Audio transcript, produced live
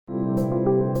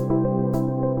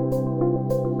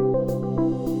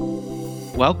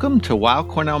Welcome to Weill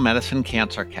Cornell Medicine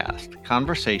CancerCast,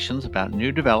 conversations about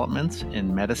new developments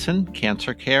in medicine,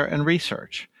 cancer care, and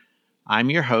research.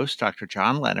 I'm your host, Dr.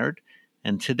 John Leonard,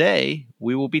 and today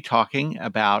we will be talking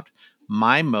about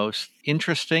my most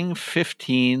interesting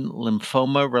 15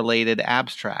 lymphoma-related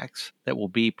abstracts that will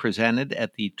be presented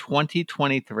at the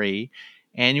 2023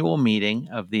 annual meeting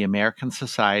of the American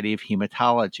Society of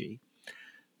Hematology.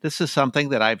 This is something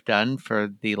that I've done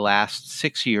for the last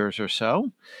 6 years or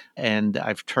so, and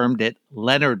I've termed it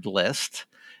Leonard List.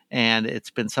 And it's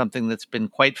been something that's been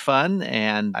quite fun,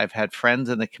 and I've had friends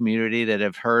in the community that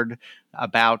have heard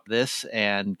about this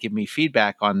and give me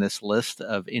feedback on this list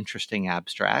of interesting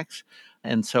abstracts.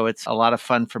 And so it's a lot of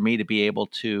fun for me to be able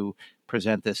to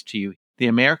present this to you. The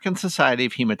American Society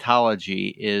of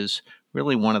Hematology is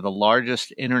really one of the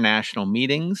largest international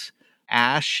meetings.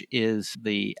 ASH is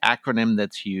the acronym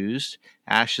that's used.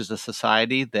 ASH is a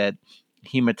society that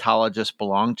hematologists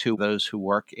belong to, those who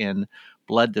work in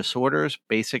blood disorders,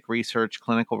 basic research,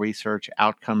 clinical research,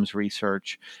 outcomes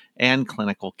research, and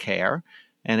clinical care.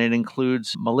 And it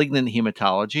includes malignant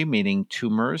hematology, meaning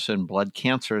tumors and blood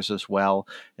cancers, as well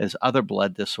as other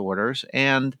blood disorders,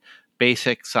 and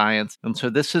basic science. And so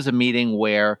this is a meeting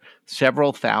where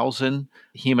several thousand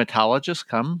hematologists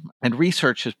come and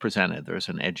research is presented. There's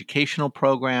an educational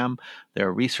program, there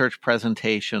are research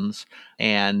presentations,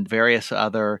 and various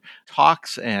other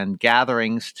talks and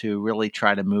gatherings to really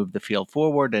try to move the field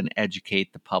forward and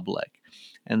educate the public.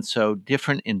 And so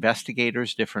different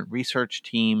investigators, different research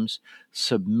teams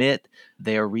submit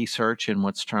their research in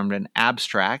what's termed an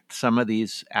abstract. Some of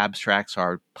these abstracts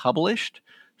are published.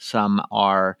 Some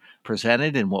are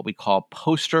presented in what we call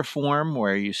poster form,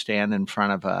 where you stand in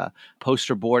front of a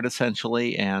poster board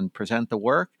essentially and present the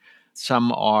work.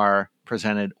 Some are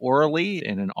presented orally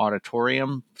in an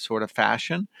auditorium sort of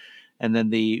fashion. And then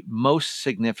the most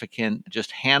significant, just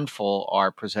handful,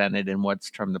 are presented in what's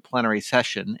termed the plenary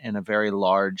session in a very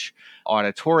large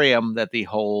auditorium that the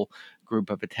whole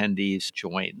group of attendees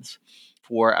joins.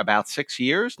 For about 6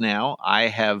 years now, I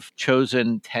have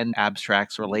chosen 10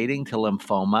 abstracts relating to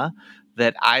lymphoma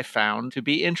that I found to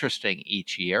be interesting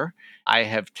each year. I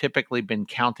have typically been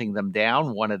counting them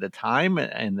down one at a time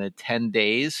in the 10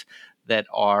 days that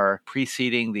are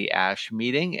preceding the ASH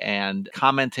meeting and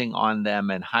commenting on them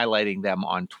and highlighting them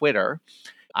on Twitter.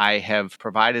 I have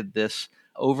provided this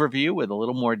overview with a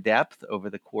little more depth over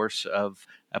the course of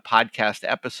a podcast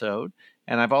episode.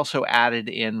 And I've also added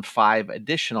in 5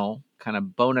 additional kind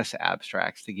of bonus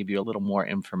abstracts to give you a little more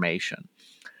information.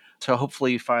 So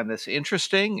hopefully you find this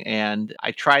interesting. And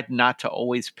I tried not to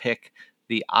always pick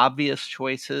the obvious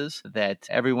choices that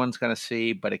everyone's going to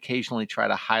see, but occasionally try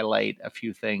to highlight a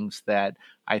few things that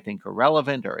I think are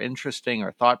relevant or interesting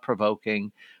or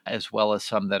thought-provoking, as well as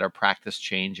some that are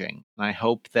practice-changing. And I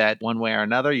hope that one way or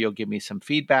another, you'll give me some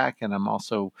feedback. And I'm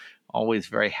also always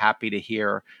very happy to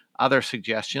hear other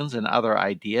suggestions and other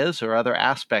ideas or other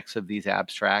aspects of these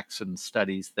abstracts and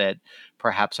studies that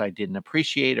perhaps I didn't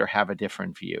appreciate or have a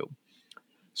different view.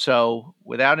 So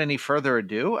without any further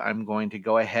ado, I'm going to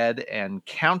go ahead and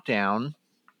count down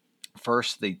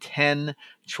first the 10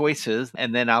 choices,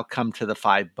 and then I'll come to the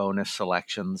 5 bonus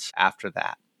selections after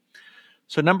that.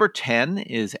 So number 10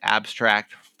 is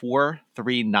abstract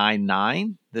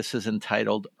 4399. This is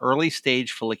entitled Early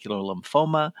Stage Follicular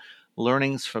Lymphoma,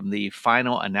 Learnings from the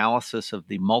Final Analysis of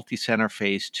the Multicenter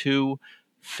Phase 2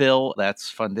 FIL,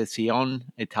 that's Fondazione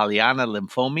Italiana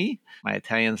Linfomi. My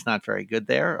Italian's not very good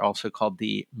there, also called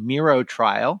the MIRO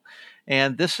trial.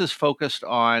 And this is focused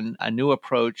on a new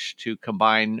approach to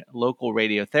combine local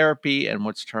radiotherapy and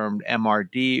what's termed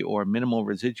MRD, or minimal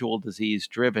residual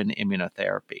disease-driven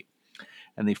immunotherapy.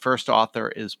 And the first author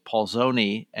is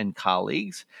Polzoni and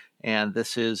colleagues. And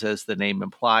this is, as the name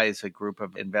implies, a group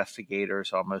of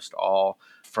investigators, almost all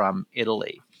from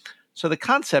Italy. So the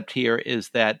concept here is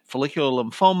that follicular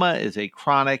lymphoma is a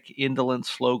chronic, indolent,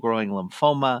 slow-growing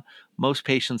lymphoma. Most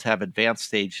patients have advanced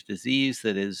stage disease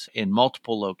that is in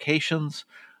multiple locations,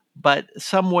 but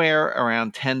somewhere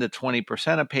around 10 to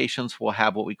 20% of patients will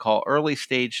have what we call early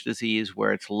stage disease,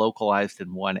 where it's localized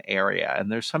in one area.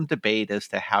 And there's some debate as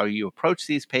to how you approach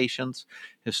these patients.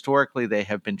 Historically, they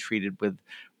have been treated with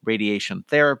radiation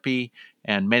therapy,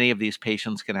 and many of these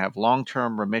patients can have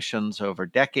long-term remissions over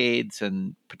decades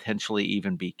and potentially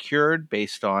even be cured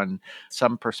based on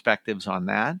some perspectives on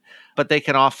that. But they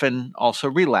can often also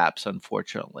relapse,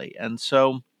 unfortunately. And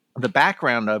so the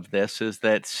background of this is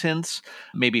that since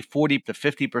maybe 40 to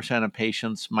 50% of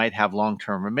patients might have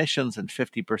long-term remissions and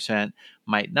 50%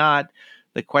 might not,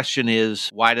 The question is,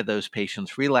 why do those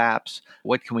patients relapse?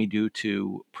 What can we do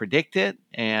to predict it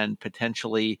and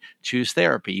potentially choose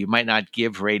therapy? You might not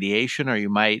give radiation, or you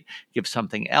might give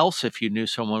something else if you knew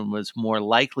someone was more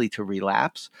likely to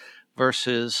relapse,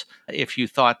 versus if you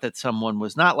thought that someone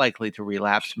was not likely to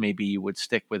relapse, maybe you would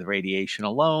stick with radiation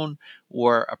alone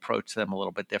or approach them a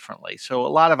little bit differently. So a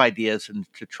lot of ideas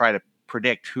to try to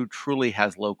predict who truly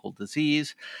has local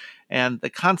disease. And the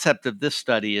concept of this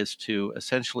study is to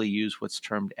essentially use what's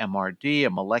termed MRD, a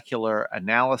molecular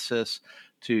analysis,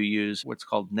 to use what's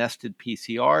called nested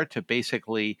PCR to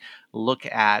basically look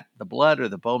at the blood or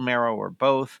the bone marrow or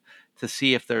both to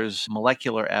see if there's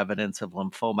molecular evidence of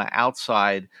lymphoma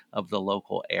outside of the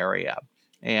local area.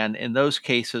 And in those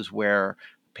cases where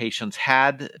patients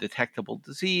had detectable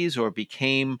disease or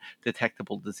became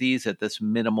detectable disease at this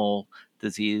minimal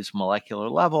disease molecular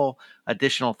level,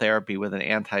 additional therapy with an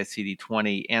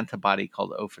anti-CD20 antibody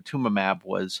called ofatumumab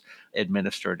was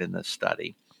administered in this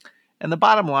study. And the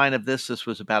bottom line of this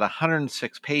was about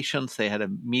 106 patients. They had a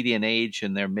median age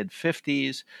in their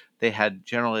mid-50s. They had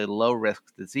generally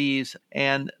low-risk disease.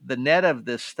 And the net of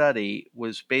this study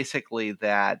was basically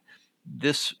that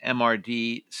this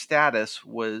MRD status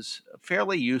was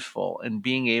fairly useful in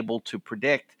being able to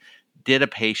predict, did a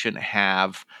patient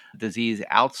have disease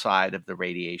outside of the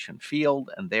radiation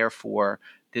field, and therefore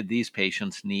did these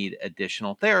patients need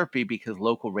additional therapy because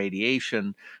local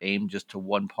radiation aimed just to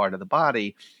one part of the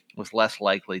body was less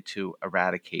likely to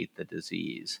eradicate the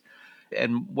disease.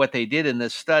 And what they did in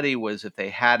this study was if they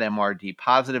had MRD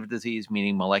positive disease,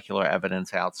 meaning molecular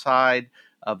evidence outside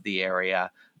of the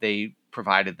area, they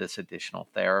provided this additional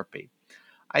therapy.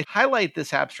 I highlight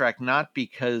this abstract not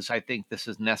because I think this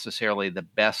is necessarily the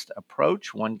best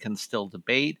approach. One can still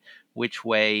debate which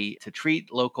way to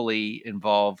treat locally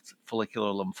involved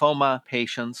follicular lymphoma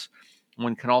patients.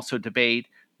 One can also debate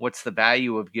what's the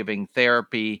value of giving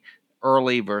therapy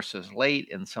early versus late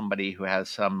in somebody who has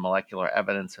some molecular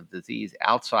evidence of disease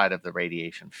outside of the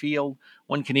radiation field.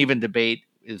 One can even debate,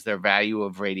 is there value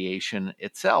of radiation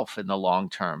itself in the long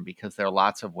term, because there are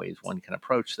lots of ways one can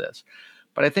approach this.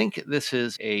 But I think this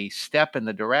is a step in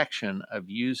the direction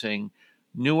of using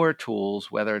newer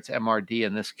tools, whether it's MRD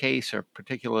in this case, or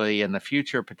particularly in the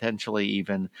future, potentially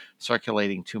even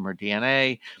circulating tumor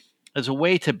DNA, as a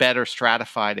way to better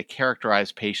stratify, to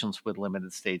characterize patients with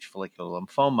limited stage follicular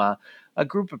lymphoma, a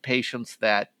group of patients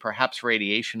that perhaps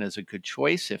radiation is a good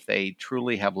choice if they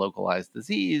truly have localized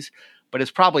disease, but it's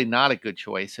probably not a good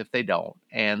choice if they don't.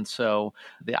 And so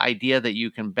the idea that you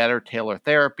can better tailor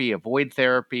therapy, avoid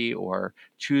therapy, or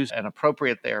choose an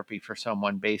appropriate therapy for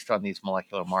someone based on these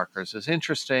molecular markers is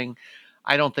interesting.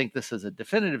 I don't think this is a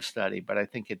definitive study, but I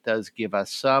think it does give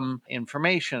us some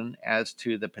information as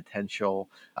to the potential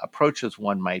approaches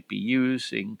one might be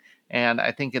using. And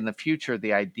I think in the future,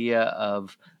 the idea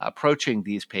of approaching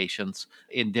these patients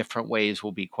in different ways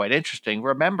will be quite interesting.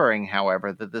 Remembering,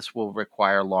 however, that this will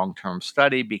require long-term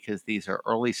study because these are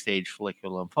early-stage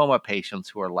follicular lymphoma patients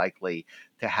who are likely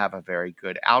to have a very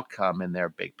good outcome in their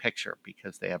big picture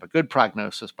because they have a good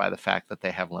prognosis by the fact that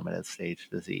they have limited stage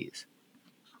disease.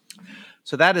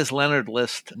 So that is Leonard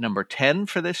List number 10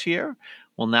 for this year.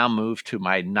 We'll now move to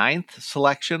my 9th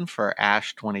selection for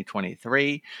ASH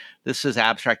 2023. This is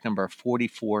abstract number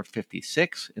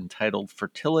 4456, entitled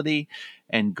Fertility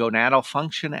and Gonadal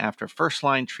Function After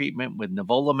First-Line Treatment with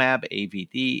Nivolumab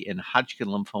AVD in Hodgkin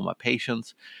Lymphoma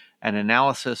Patients, an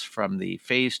analysis from the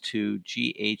Phase 2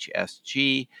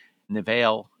 GHSG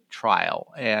Nivail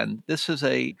trial. And this is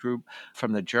a group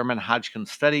from the German Hodgkin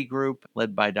Study Group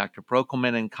led by Dr.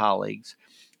 Brokelman and colleagues.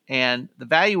 And the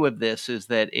value of this is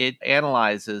that it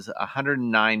analyzes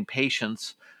 109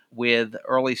 patients with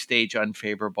early stage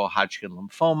unfavorable Hodgkin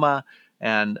lymphoma.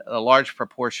 And a large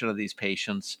proportion of these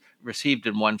patients received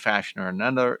in one fashion or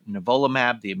another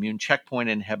nivolumab, the immune checkpoint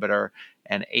inhibitor,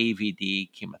 and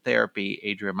AVD chemotherapy,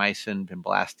 adriamycin,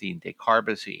 vinblastine,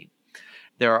 dacarbazine.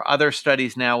 There are other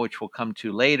studies now, which we'll come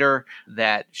to later,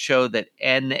 that show that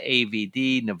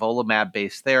NAVD,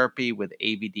 nivolumab-based therapy with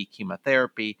AVD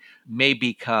chemotherapy, may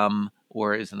become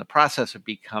or is in the process of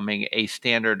becoming a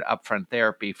standard upfront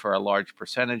therapy for a large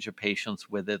percentage of patients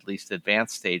with at least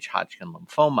advanced stage Hodgkin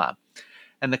lymphoma.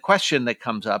 And the question that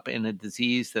comes up in a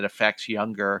disease that affects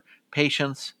younger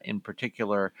patients, in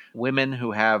particular women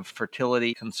who have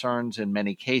fertility concerns in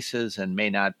many cases and may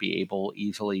not be able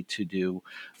easily to do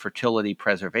fertility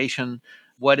preservation,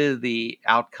 what are the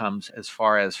outcomes as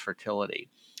far as fertility?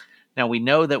 Now, we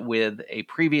know that with a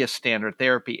previous standard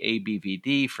therapy,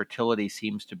 ABVD, fertility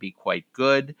seems to be quite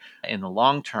good in the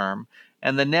long term.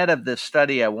 And the net of this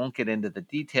study, I won't get into the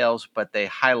details, but they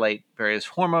highlight various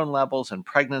hormone levels and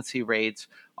pregnancy rates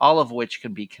all of which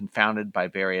can be confounded by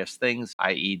various things,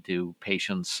 i.e., do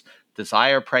patients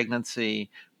desire pregnancy?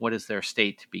 What is their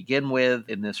state to begin with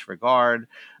in this regard?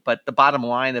 But the bottom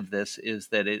line of this is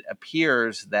that it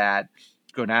appears that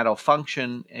gonadal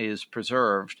function is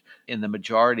preserved in the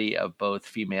majority of both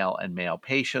female and male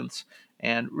patients.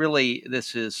 And really,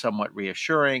 this is somewhat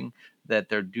reassuring that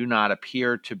there do not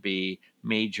appear to be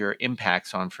major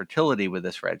impacts on fertility with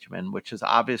this regimen, which is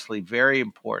obviously very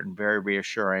important, very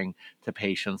reassuring to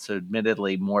patients.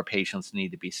 Admittedly, more patients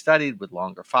need to be studied with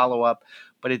longer follow-up,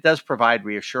 but it does provide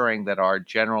reassuring that our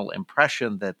general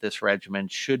impression that this regimen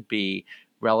should be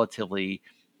relatively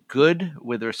good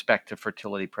with respect to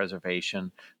fertility preservation.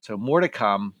 So more to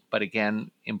come, but again,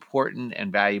 important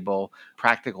and valuable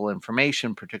practical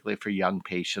information, particularly for young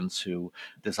patients who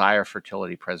desire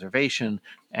fertility preservation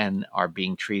and are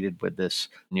being treated with this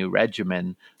new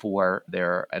regimen for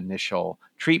their initial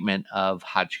treatment of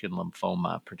Hodgkin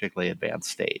lymphoma, particularly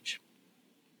advanced stage.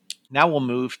 Now we'll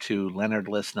move to Leonard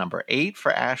List number 8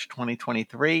 for ASH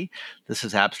 2023. This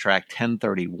is abstract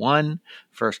 1031.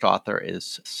 First author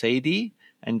is Sadie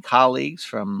and colleagues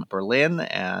from Berlin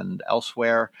and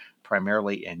elsewhere,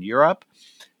 primarily in Europe.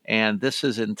 And this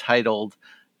is entitled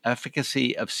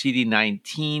Efficacy of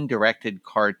CD19-directed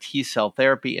CAR T-cell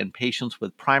therapy in patients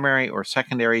with primary or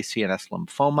secondary CNS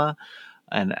lymphoma,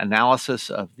 an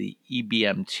analysis of the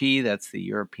EBMT, that's the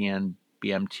European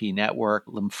BMT Network,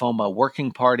 Lymphoma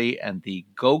Working Party, and the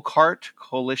GoCART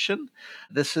Coalition.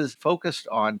 This is focused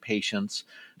on patients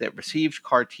that received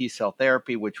CAR T-cell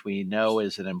therapy, which we know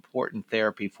is an important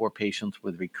therapy for patients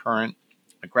with recurrent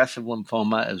aggressive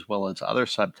lymphoma, as well as other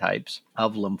subtypes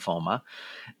of lymphoma.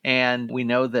 And we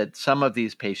know that some of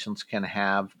these patients can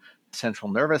have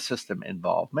central nervous system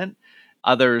involvement.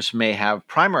 Others may have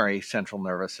primary central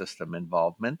nervous system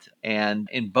involvement. And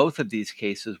in both of these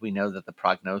cases, we know that the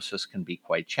prognosis can be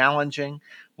quite challenging.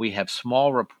 We have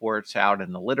small reports out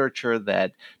in the literature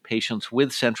that patients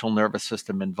with central nervous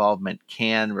system involvement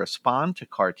can respond to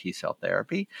CAR T-cell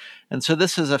therapy. And so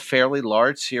this is a fairly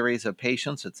large series of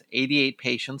patients. It's 88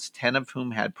 patients, 10 of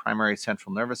whom had primary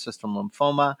central nervous system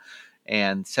lymphoma,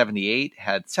 and 78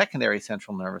 had secondary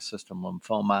central nervous system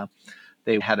lymphoma.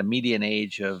 They had a median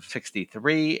age of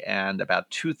 63, and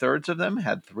about 2/3 of them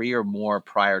had 3 or more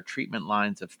prior treatment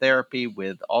lines of therapy,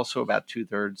 with also about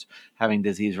 2/3 having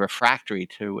disease refractory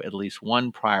to at least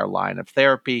one prior line of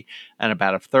therapy, and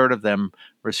about 1/3 of them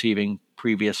receiving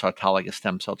previous autologous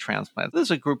stem cell transplant. This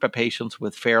is a group of patients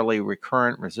with fairly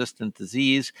recurrent resistant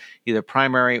disease, either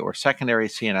primary or secondary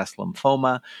CNS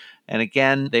lymphoma. And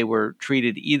again, they were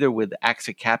treated either with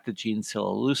axicabtagene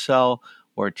ciloleucel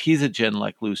or Tesogen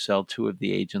like Lucel, 2 of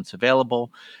the agents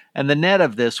available. And the net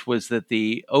of this was that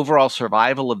the overall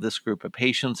survival of this group of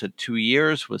patients at 2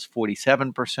 years was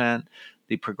 47%.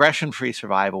 The progression-free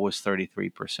survival was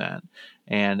 33%.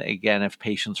 And again, if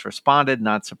patients responded,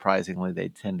 not surprisingly, they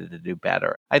tended to do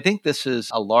better. I think this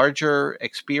is a larger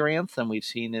experience than we've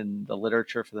seen in the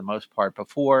literature for the most part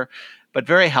before, but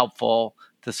very helpful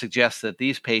to suggest that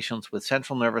these patients with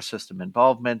central nervous system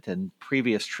involvement and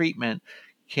previous treatment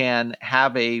can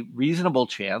have a reasonable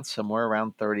chance, somewhere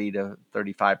around 30 to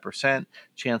 35%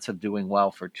 chance of doing well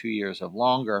for 2 years or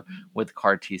longer with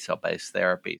CAR T-cell based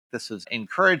therapy. This is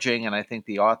encouraging, and I think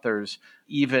the authors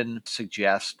even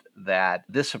suggest that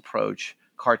this approach,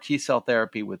 CAR T-cell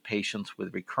therapy with patients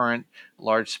with recurrent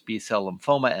large B-cell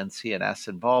lymphoma and CNS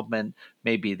involvement,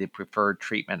 may be the preferred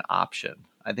treatment option.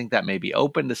 I think that may be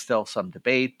open to still some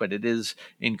debate, but it is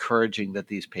encouraging that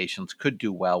these patients could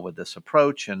do well with this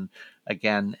approach, and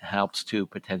again, helps to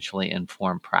potentially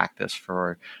inform practice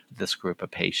for this group of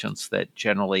patients that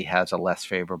generally has a less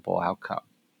favorable outcome.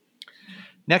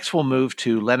 Next, we'll move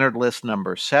to Leonard List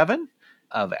number 7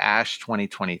 of ASH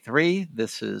 2023.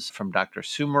 This is from Dr.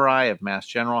 Sumarai of Mass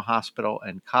General Hospital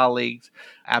and colleagues,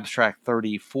 abstract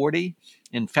 3040,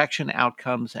 infection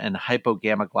outcomes and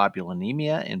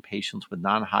hypogammaglobulinemia in patients with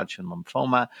non-Hodgkin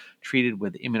lymphoma treated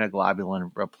with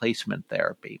immunoglobulin replacement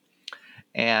therapy.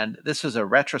 And this is a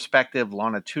retrospective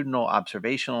longitudinal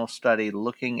observational study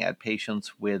looking at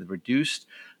patients with reduced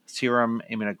serum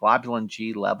immunoglobulin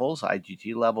G levels,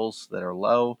 IgG levels that are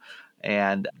low.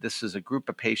 And this is a group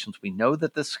of patients. We know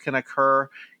that this can occur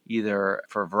either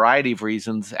for a variety of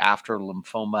reasons after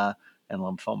lymphoma and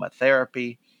lymphoma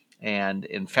therapy. And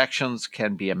infections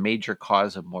can be a major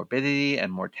cause of morbidity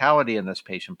and mortality in this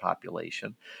patient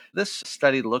population. This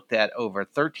study looked at over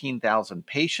 13,000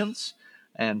 patients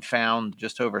and found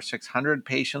just over 600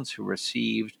 patients who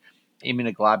received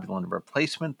immunoglobulin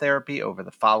replacement therapy over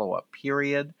the follow-up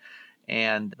period.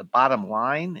 And the bottom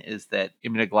line is that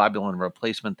immunoglobulin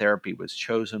replacement therapy was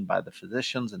chosen by the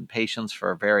physicians and patients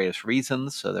for various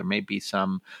reasons. So there may be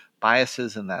some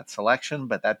biases in that selection.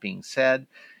 But that being said,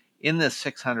 in this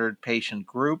 600 patient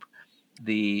group,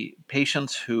 the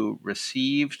patients who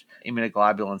received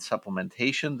immunoglobulin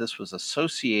supplementation, this was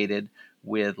associated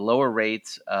with lower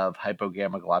rates of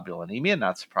hypogammaglobulinemia,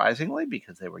 not surprisingly,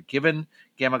 because they were given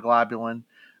gamma globulin,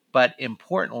 but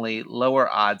importantly, lower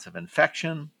odds of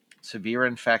infection, severe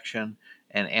infection,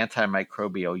 and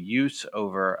antimicrobial use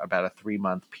over about a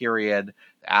 3-month period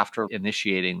after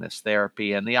initiating this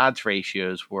therapy. And the odds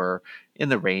ratios were in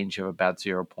the range of about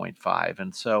 0.5.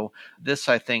 And so this,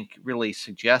 I think, really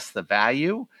suggests the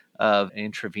value of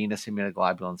intravenous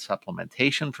immunoglobulin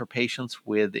supplementation for patients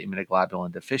with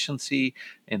immunoglobulin deficiency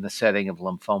in the setting of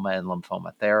lymphoma and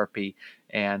lymphoma therapy.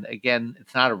 And again,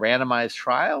 it's not a randomized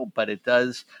trial, but it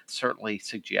does certainly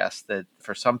suggest that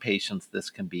for some patients, this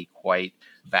can be quite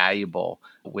valuable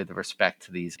with respect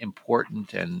to these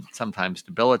important and sometimes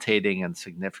debilitating and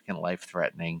significant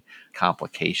life-threatening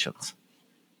complications.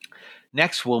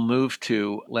 Next, we'll move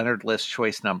to Leonard List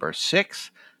choice number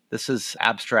 6. This is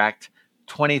abstract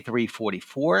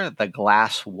 2344, The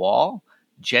Glass Wall,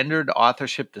 Gendered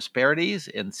Authorship Disparities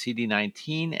in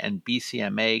CD19 and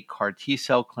BCMA CAR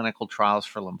T-cell clinical trials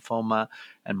for lymphoma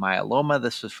and myeloma.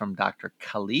 This is from Dr.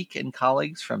 Khalik and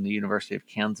colleagues from the University of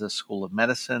Kansas School of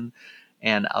Medicine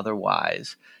and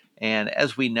otherwise. And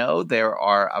as we know, there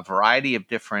are a variety of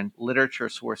different literature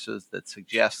sources that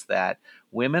suggest that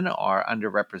women are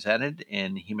underrepresented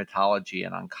in hematology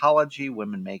and oncology.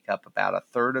 Women make up about a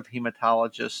third of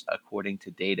hematologists, according to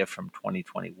data from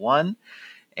 2021.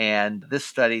 And this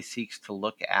study seeks to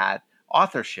look at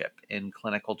authorship in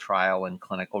clinical trial and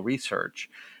clinical research.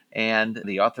 And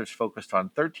the authors focused on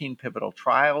 13 pivotal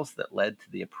trials that led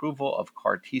to the approval of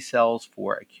CAR T cells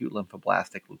for acute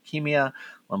lymphoblastic leukemia,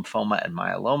 lymphoma, and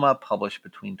myeloma, published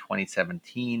between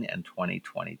 2017 and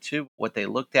 2022. What they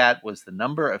looked at was the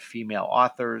number of female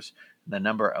authors. The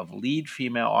number of lead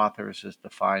female authors is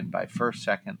defined by first,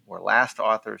 second, or last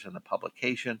authors in the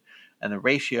publication, and the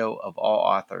ratio of all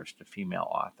authors to female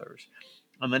authors.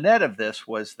 And the net of this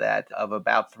was that of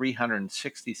about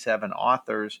 367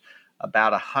 authors,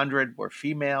 about 100 were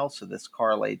female, so this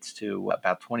correlates to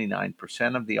about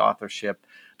 29% of the authorship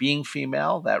being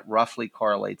female. That roughly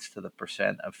correlates to the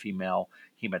percent of female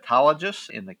hematologists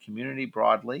in the community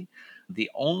broadly.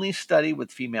 The only study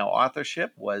with female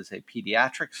authorship was a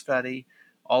pediatric study.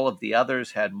 All of the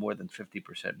others had more than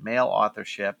 50% male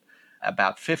authorship.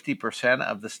 About 50%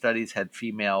 of the studies had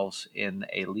females in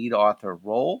a lead author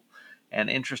role. And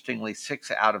interestingly,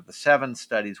 6 out of the 7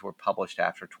 studies were published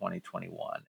after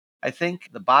 2021. I think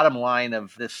the bottom line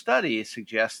of this study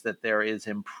suggests that there is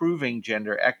improving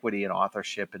gender equity in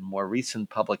authorship in more recent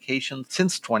publications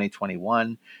since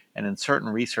 2021, and in certain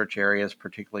research areas,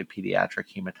 particularly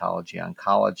pediatric hematology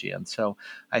oncology. And so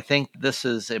I think this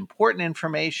is important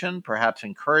information, perhaps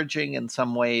encouraging in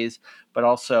some ways, but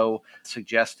also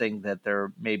suggesting that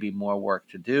there may be more work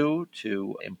to do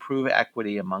to improve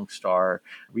equity amongst our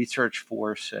research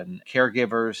force and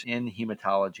caregivers in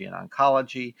hematology and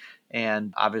oncology,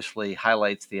 and obviously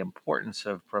highlights the importance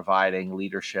of providing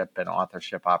leadership and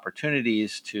authorship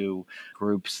opportunities to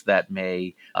groups that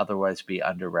may otherwise be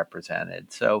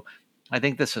underrepresented. So I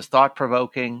think this is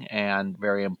thought-provoking and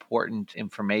very important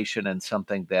information, and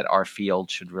something that our field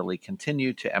should really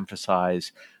continue to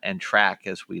emphasize and track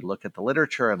as we look at the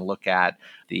literature and look at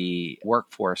the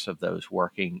workforce of those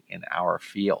working in our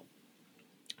field.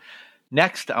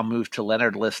 Next, I'll move to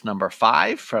Leonard List number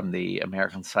 5 from the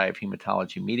American Society of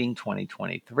Hematology meeting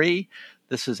 2023.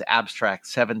 This is abstract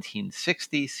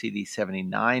 1760.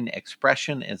 CD79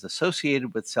 expression is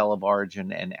associated with cell of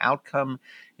origin and outcome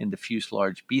in diffuse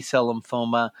large B-cell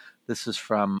lymphoma. This is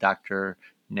from Dr.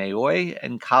 Naoi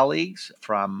and colleagues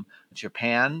from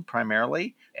Japan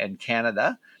primarily and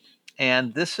Canada.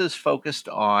 And this is focused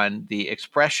on the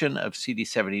expression of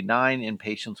CD79 in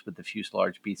patients with diffuse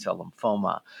large B-cell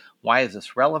lymphoma. Why is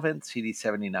this relevant?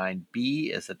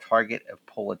 CD79B is a target of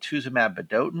polatuzumab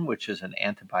vedotin, which is an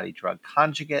antibody-drug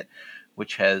conjugate,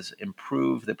 which has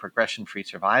improved the progression-free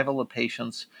survival of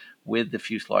patients with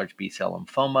diffuse large B-cell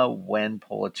lymphoma when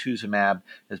polatuzumab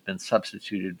has been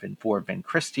substituted for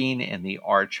vincristine in the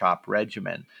R-CHOP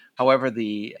regimen. However,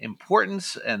 the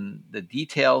importance and the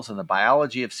details and the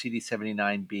biology of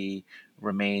CD79B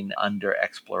remain under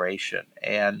exploration.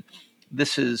 And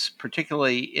this is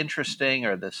particularly interesting,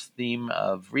 or this theme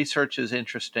of research is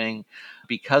interesting,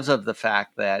 because of the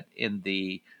fact that in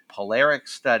the Polaric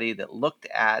study that looked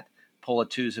at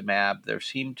polatuzumab, there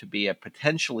seemed to be a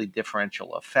potentially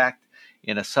differential effect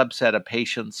in a subset of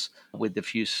patients with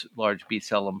diffuse large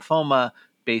B-cell lymphoma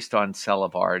based on cell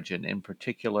of origin, in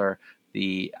particular,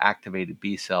 the activated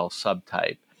B-cell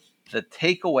subtype. The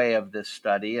takeaway of this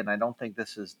study, and I don't think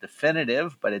this is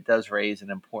definitive, but it does raise an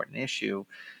important issue,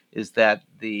 is that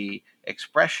the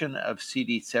expression of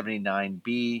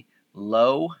CD79B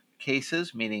low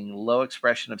cases, meaning low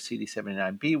expression of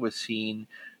CD79B, was seen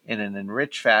in an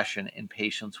enriched fashion in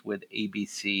patients with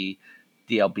ABC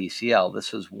DLBCL.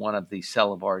 This is one of the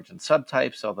cell of origin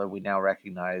subtypes, although we now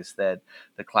recognize that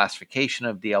the classification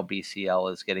of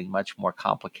DLBCL is getting much more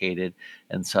complicated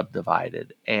and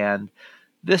subdivided. And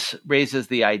this raises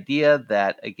the idea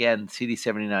that, again,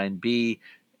 CD79B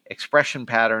expression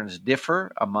patterns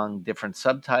differ among different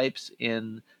subtypes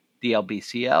in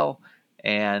DLBCL,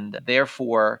 and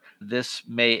therefore this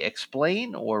may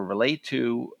explain or relate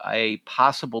to a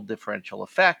possible differential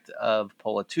effect of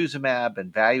polatuzumab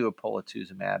and value of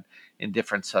polatuzumab in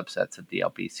different subsets of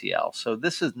DLBCL. So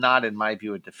this is not, in my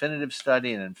view, a definitive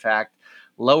study, and in fact,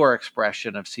 lower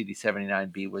expression of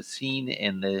CD79B was seen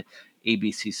in the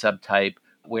ABC subtype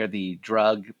where the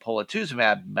drug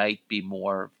polatuzumab might be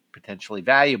more potentially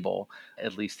valuable,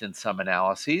 at least in some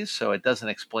analyses. So it doesn't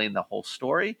explain the whole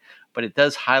story, but it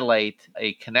does highlight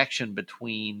a connection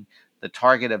between the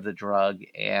target of the drug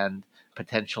and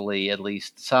potentially at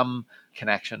least some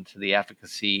connection to the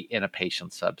efficacy in a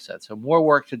patient subset. So more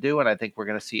work to do, and I think we're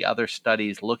going to see other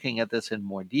studies looking at this in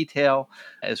more detail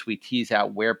as we tease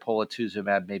out where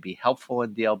polatuzumab may be helpful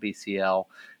in DLBCL.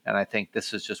 And I think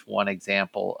this is just one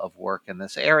example of work in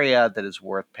this area that is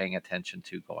worth paying attention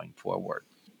to going forward.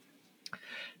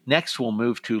 Next, we'll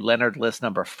move to Leonard List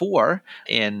number 4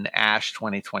 in ASH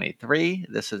 2023.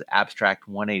 This is abstract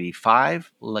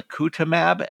 185,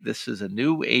 lacutamab. This is a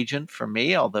new agent for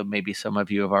me, although maybe some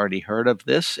of you have already heard of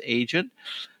this agent.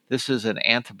 This is an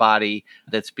antibody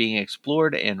that's being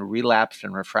explored in relapsed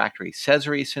and refractory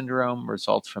Sézary syndrome,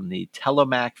 results from the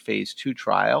TELLOMAK phase 2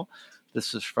 trial.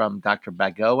 This is from Dr.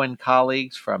 Bagot and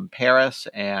colleagues from Paris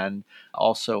and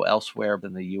also elsewhere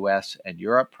in the US and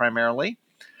Europe primarily.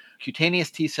 Cutaneous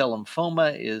T-cell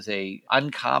lymphoma is an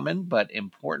uncommon but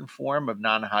important form of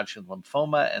non-Hodgkin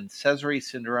lymphoma, and Sézary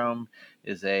syndrome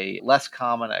is a less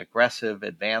common, aggressive,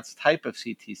 advanced type of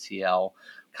CTCL,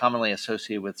 commonly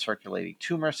associated with circulating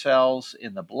tumor cells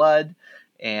in the blood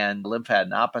and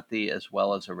lymphadenopathy as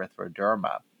well as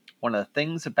erythroderma. One of the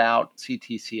things about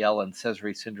CTCL and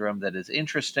Sézary syndrome that is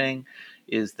interesting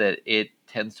is that it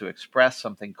tends to express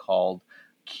something called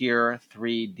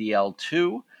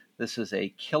KIR3DL2. This is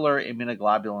a killer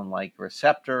immunoglobulin-like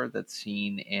receptor that's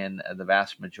seen in the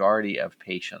vast majority of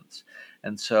patients.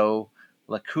 And so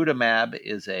lacutamab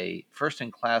is a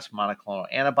first-in-class monoclonal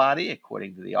antibody,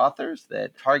 according to the authors,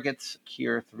 that targets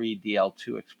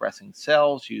KIR3DL2 expressing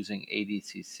cells using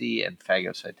ADCC and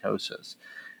phagocytosis.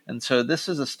 And so this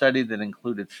is a study that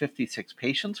included 56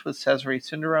 patients with Sézary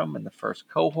syndrome in the first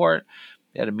cohort.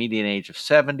 They had a median age of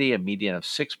 70, a median of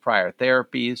 6 prior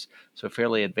therapies, so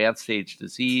fairly advanced stage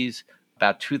disease.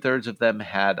 About 2/3 of them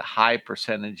had a high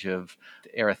percentage of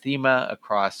erythema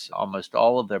across almost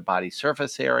all of their body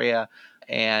surface area.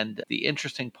 And the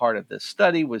interesting part of this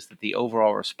study was that the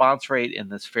overall response rate in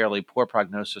this fairly poor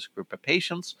prognosis group of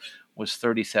patients was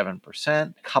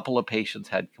 37%. A couple of patients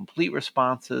had complete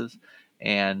responses,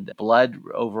 and blood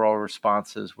overall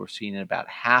responses were seen in about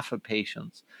half of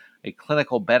patients. A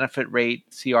clinical benefit rate,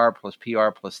 CR plus PR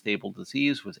plus stable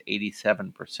disease, was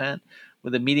 87%,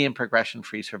 with a median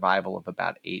progression-free survival of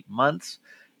about 8 months.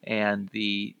 And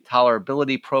the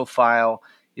tolerability profile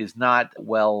is not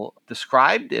well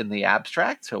described in the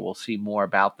abstract, so we'll see more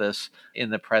about this in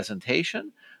the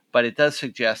presentation. But it does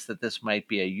suggest that this might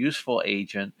be a useful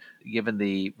agent given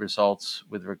the results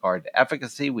with regard to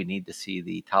efficacy. We need to see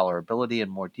the tolerability in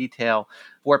more detail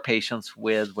for patients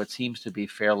with what seems to be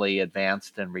fairly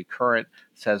advanced and recurrent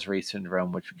Sézary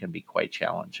syndrome, which can be quite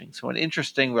challenging. So an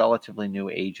interesting, relatively new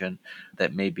agent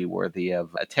that may be worthy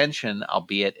of attention,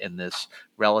 albeit in this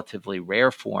relatively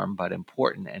rare form, but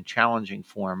important and challenging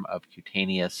form of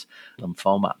cutaneous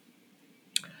lymphoma.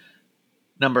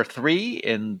 Number 3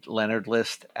 in Leonard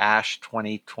List ASH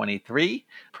 2023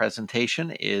 presentation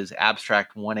is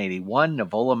abstract 181.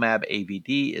 Nivolumab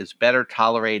AVD is better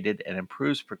tolerated and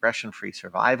improves progression-free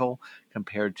survival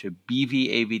compared to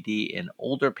BV-AVD in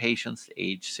older patients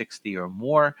age 60 or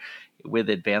more with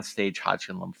advanced stage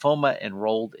Hodgkin lymphoma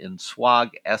enrolled in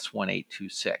SWOG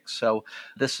S1826. So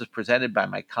this is presented by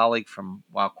my colleague from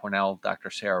Weill Cornell, Dr.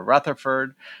 Sarah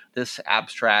Rutherford. This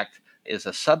abstract is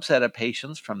a subset of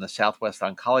patients from the Southwest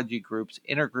Oncology Group's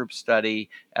intergroup study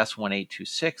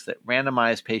S1826 that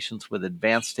randomized patients with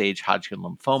advanced stage Hodgkin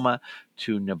lymphoma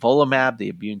to nivolumab, the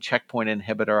immune checkpoint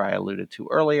inhibitor I alluded to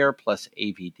earlier, plus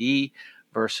AVD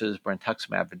versus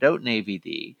brentuximab vedotin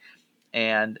AVD.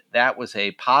 And that was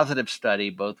a positive study,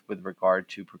 both with regard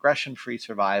to progression-free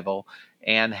survival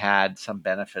and had some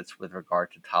benefits with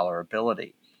regard to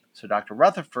tolerability. So Dr.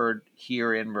 Rutherford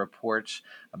herein reports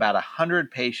about 100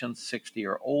 patients 60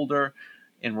 or older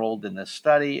enrolled in this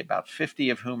study, about 50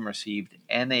 of whom received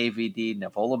NAVD,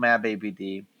 nivolumab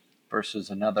AVD, versus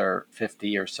another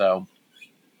 50 or so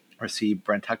received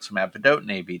brentuximab vedotin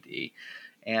AVD.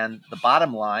 And the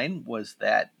bottom line was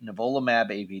that nivolumab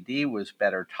AVD was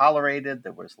better tolerated.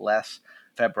 There was less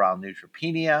febrile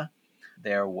neutropenia.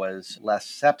 There was less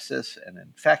sepsis and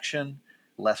infection,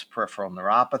 less peripheral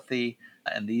neuropathy.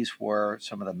 And these were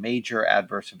some of the major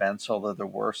adverse events, although there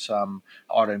were some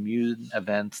autoimmune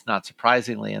events, not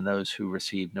surprisingly, in those who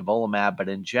received nivolumab. But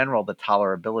in general, the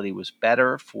tolerability was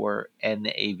better for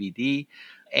NAVD.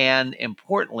 And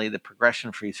importantly, the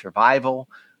progression-free survival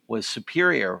was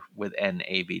superior with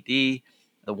NAVD.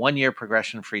 The 1-year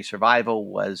progression-free survival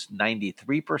was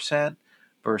 93%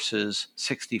 versus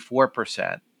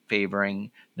 64%,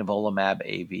 favoring nivolumab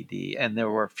AVD. And there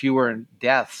were fewer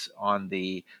deaths on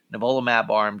the nivolumab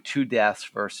arm, 2 deaths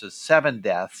versus 7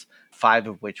 deaths, 5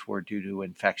 of which were due to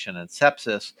infection and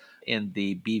sepsis in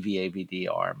the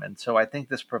BVAVD arm. And so I think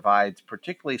this provides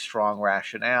particularly strong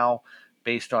rationale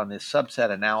based on this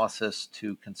subset analysis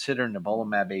to consider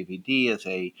nivolumab AVD as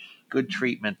a good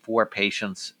treatment for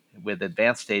patients with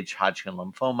advanced stage Hodgkin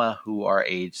lymphoma who are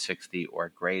age 60 or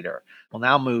greater. We'll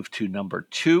now move to number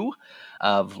 2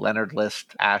 of Leonard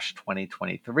List ASH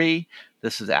 2023.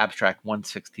 This is abstract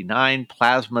 169,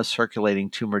 plasma circulating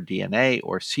tumor DNA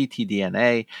or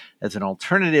ctDNA as an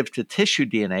alternative to tissue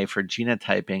DNA for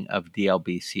genotyping of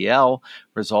DLBCL,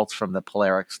 results from the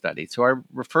POLARIX study. So I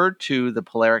referred to the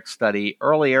POLARIX study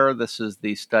earlier. This is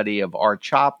the study of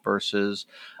R-CHOP versus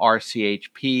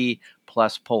RCHP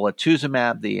plus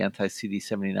polatuzumab, the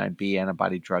anti-CD79B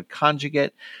antibody drug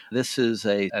conjugate. This is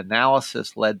an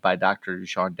analysis led by Dr.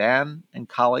 Jourdain and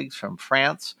colleagues from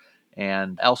France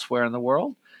and elsewhere in the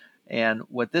world. And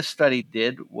what this study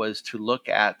did was to look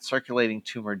at circulating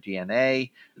tumor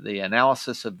DNA. The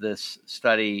analysis of this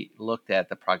study looked at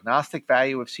the prognostic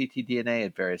value of ctDNA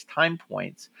at various time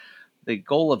points. The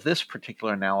goal of this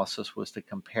particular analysis was to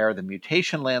compare the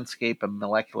mutation landscape and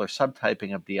molecular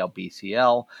subtyping of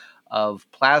DLBCL of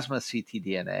plasma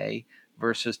ctDNA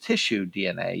versus tissue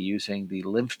DNA using the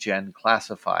LymphGen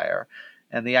classifier.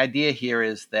 And the idea here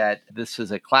is that this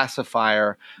is a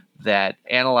classifier that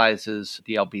analyzes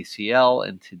DLBCL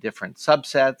into different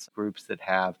subsets, groups that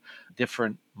have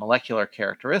different molecular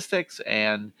characteristics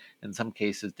and, in some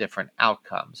cases, different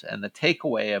outcomes. And the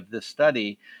takeaway of this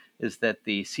study is that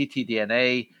the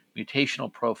ctDNA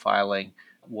mutational profiling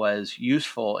was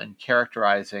useful in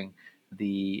characterizing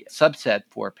the subset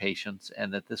for patients,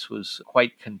 and that this was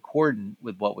quite concordant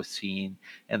with what was seen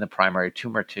in the primary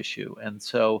tumor tissue. And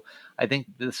so I think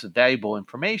this is valuable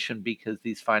information because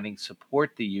these findings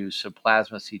support the use of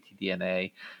plasma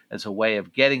ctDNA as a way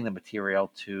of getting the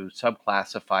material to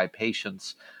subclassify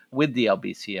patients with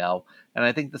DLBCL. And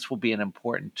I think this will be an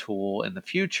important tool in the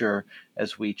future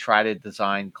as we try to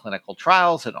design clinical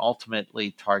trials and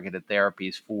ultimately targeted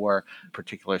therapies for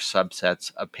particular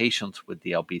subsets of patients with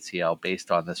DLBCL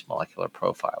based on this molecular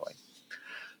profiling.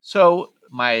 So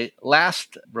my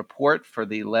last report for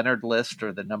the Leonard List,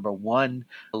 or the number 1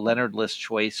 Leonard List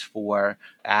choice for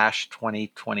ASH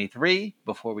 2023,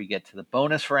 before we get to the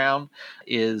bonus round,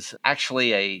 is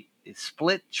actually a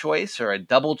split choice or a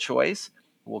double choice.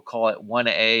 We'll call it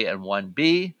 1A and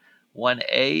 1B.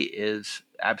 1A is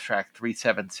abstract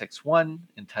 3761,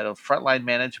 entitled Frontline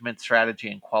Management Strategy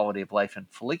and Quality of Life in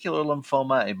Follicular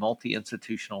Lymphoma, a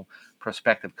multi-institutional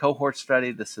prospective cohort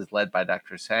study. This is led by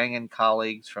Dr. Sang and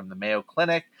colleagues from the Mayo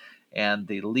Clinic and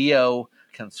the LEO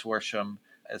Consortium,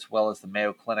 as well as the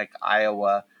Mayo Clinic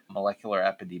Iowa Molecular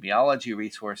Epidemiology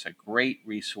Resource, a great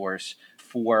resource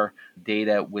for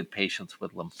data with patients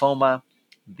with lymphoma.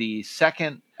 The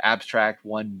second abstract,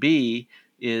 1B,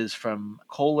 is from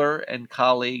Kohler and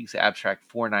colleagues, abstract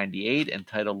 498,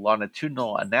 entitled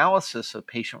Longitudinal Analysis of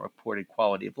Patient-Reported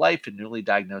Quality of Life in Newly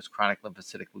Diagnosed Chronic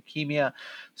Lymphocytic Leukemia,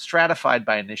 Stratified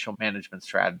by Initial Management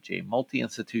Strategy,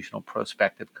 multi-institutional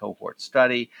prospective cohort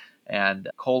study. And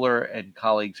Kohler and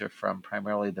colleagues are from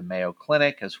primarily the Mayo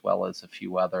Clinic, as well as a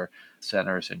few other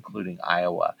centers, including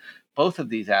Iowa. Both of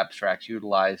these abstracts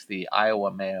utilize the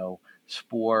Iowa Mayo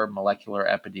SPORE molecular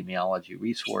epidemiology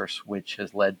resource, which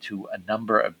has led to a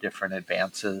number of different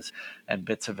advances and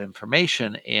bits of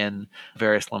information in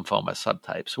various lymphoma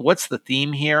subtypes. So what's the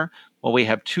theme here? Well, we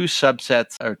have two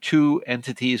subsets or two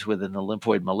entities within the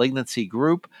lymphoid malignancy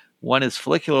group. One is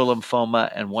follicular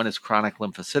lymphoma and one is chronic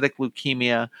lymphocytic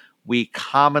leukemia. We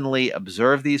commonly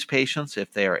observe these patients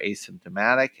if they are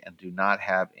asymptomatic and do not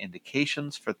have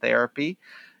indications for therapy.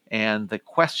 And the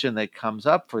question that comes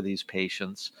up for these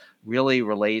patients really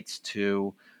relates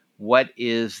to what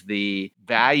is the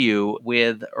value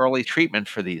with early treatment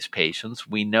for these patients.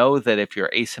 We know that if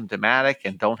you're asymptomatic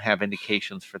and don't have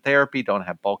indications for therapy, don't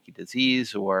have bulky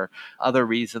disease or other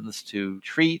reasons to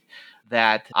treat,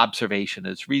 that observation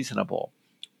is reasonable.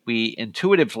 We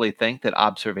intuitively think that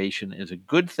observation is a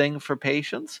good thing for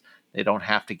patients. They don't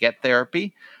have to get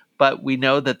therapy, but we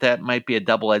know that that might be a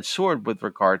double-edged sword with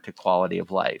regard to quality of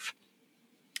life.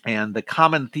 And the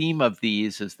common theme of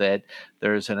these is that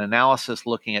there's an analysis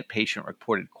looking at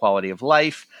patient-reported quality of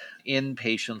life in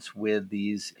patients with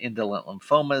these indolent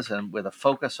lymphomas and with a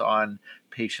focus on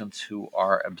patients who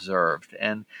are observed.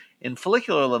 And in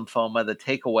follicular lymphoma, the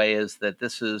takeaway is that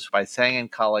this is, by Sang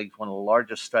and colleagues, one of the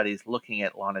largest studies looking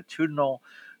at longitudinal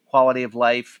quality of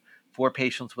life for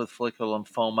patients with follicular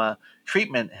lymphoma.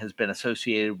 Treatment has been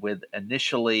associated with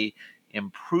initially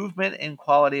improvement in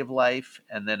quality of life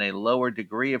and then a lower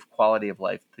degree of quality of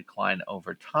life decline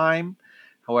over time.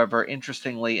 However,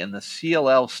 interestingly, in the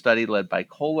CLL study led by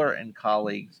Kohler and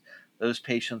colleagues, those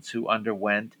patients who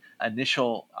underwent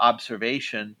initial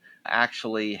observation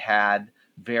actually had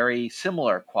very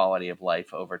similar quality of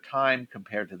life over time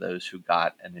compared to those who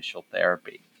got initial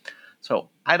therapy. So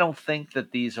I don't think that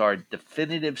these are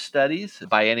definitive studies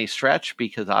by any stretch,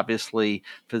 because obviously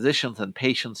physicians and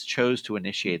patients chose to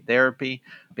initiate therapy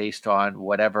based on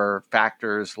whatever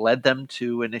factors led them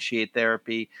to initiate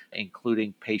therapy,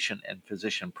 including patient and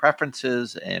physician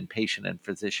preferences and patient and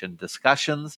physician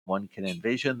discussions. One can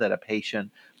envision that a patient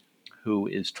who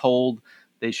is told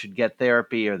they should get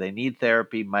therapy or they need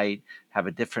therapy might have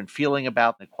a different feeling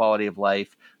about the quality of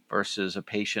life versus a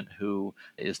patient who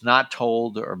is not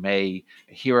told or may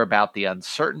hear about the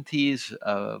uncertainties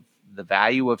of the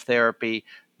value of therapy.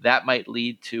 That might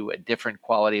lead to a different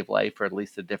quality of life or at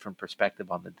least a different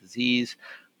perspective on the disease.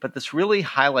 But this really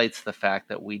highlights the fact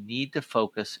that we need to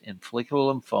focus in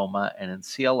follicular lymphoma and in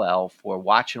CLL for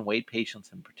watch and wait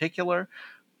patients in particular.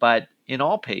 But in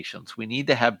all patients, we need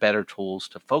to have better tools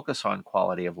to focus on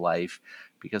quality of life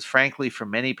because, frankly, for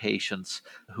many patients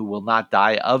who will not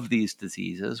die of these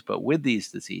diseases, but with these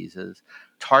diseases,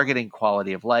 targeting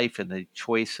quality of life and the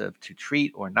choice of to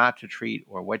treat or not to treat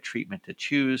or what treatment to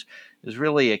choose is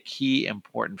really a key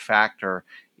important factor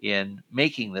in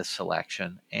making this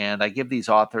selection. And I give these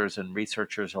authors and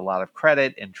researchers a lot of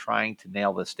credit in trying to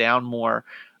nail this down more.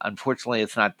 Unfortunately,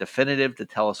 it's not definitive to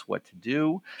tell us what to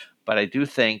do, but I do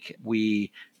think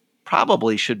we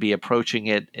probably should be approaching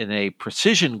it in a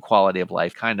precision quality of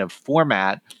life kind of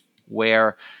format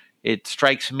where it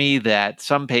strikes me that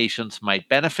some patients might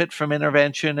benefit from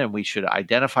intervention and we should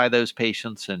identify those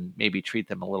patients and maybe treat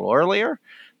them a little earlier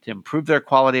to improve their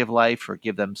quality of life or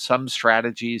give them some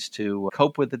strategies to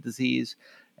cope with the disease.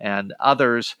 And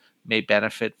others may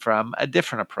benefit from a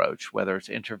different approach, whether it's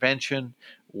intervention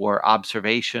or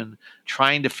observation,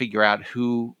 trying to figure out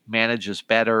who manages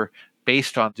better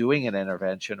based on doing an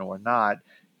intervention or not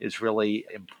is really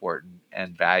important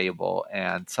and valuable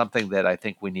and something that I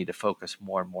think we need to focus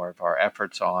more and more of our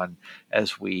efforts on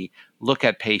as we look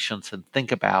at patients and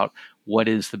think about what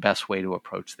is the best way to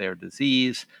approach their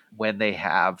disease when they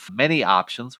have many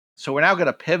options. So we're now going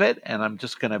to pivot, and I'm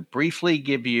just going to briefly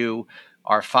give you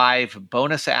our 5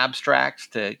 bonus abstracts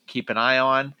to keep an eye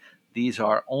on. These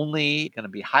are only going to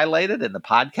be highlighted in the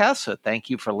podcast, so thank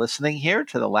you for listening here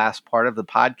to the last part of the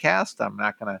podcast. I'm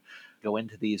not going to go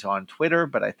into these on Twitter,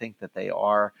 but I think that they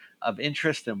are of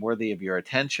interest and worthy of your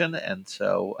attention. And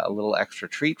so a little extra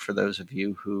treat for those of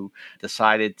you who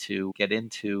decided to get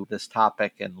into this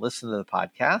topic and listen to the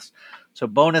podcast. So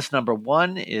bonus number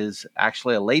 1 is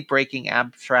actually a late-breaking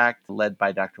abstract led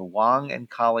by Dr. Wang and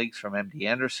colleagues from MD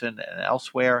Anderson and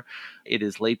elsewhere. It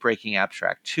is late-breaking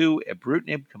abstract 2,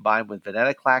 ibrutinib combined with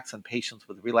venetoclax in patients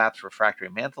with relapsed refractory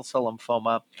mantle cell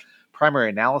lymphoma. Primary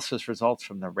analysis results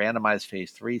from the randomized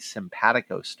phase 3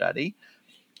 Simpatico study.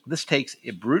 This takes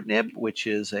ibrutinib, which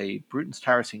is a Bruton's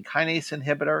tyrosine kinase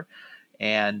inhibitor,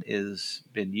 and has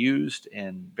been used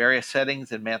in various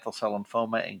settings in mantle cell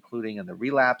lymphoma, including in the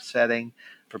relapse setting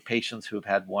for patients who have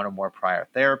had one or more prior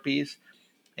therapies.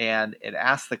 And it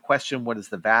asks the question, what is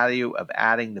the value of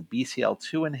adding the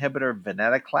BCL2 inhibitor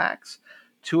venetoclax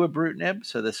to ibrutinib?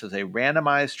 So this is a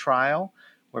randomized trial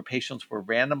where patients were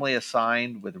randomly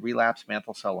assigned with relapsed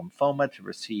mantle cell lymphoma to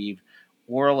receive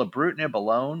oral ibrutinib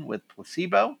alone with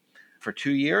placebo for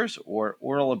 2 years, or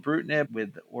oral ibrutinib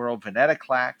with oral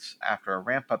venetoclax after a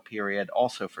ramp-up period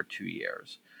also for 2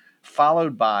 years,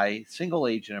 followed by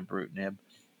single-agent ibrutinib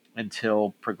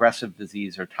until progressive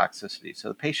disease or toxicity. So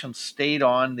the patients stayed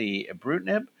on the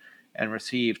ibrutinib and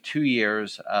received 2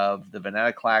 years of the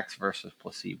venetoclax versus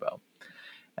placebo.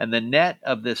 And the net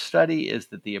of this study is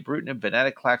that the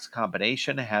ibrutinib-venetoclax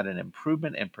combination had an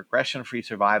improvement in progression-free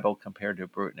survival compared to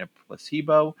ibrutinib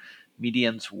placebo.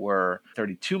 Medians were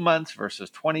 32 months versus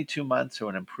 22 months, so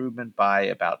an improvement by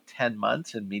about 10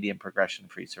 months in median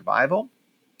progression-free survival.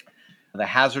 The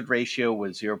hazard ratio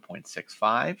was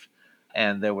 0.65,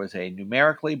 and there was a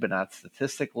numerically but not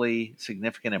statistically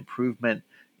significant improvement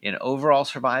in overall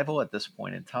survival at this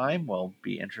point in time. We'll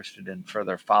be interested in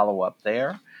further follow-up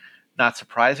there. Not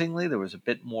surprisingly, there was a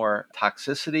bit more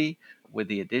toxicity with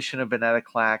the addition of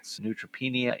venetoclax,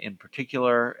 neutropenia in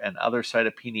particular, and other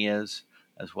cytopenias,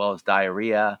 as well as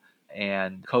diarrhea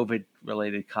and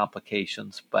COVID-related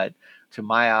complications. But to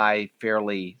my eye,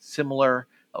 fairly similar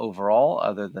overall,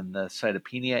 other than the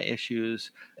cytopenia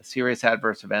issues. Serious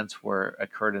adverse events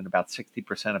occurred in about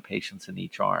 60% of patients in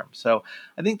each arm. So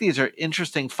I think these are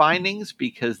interesting findings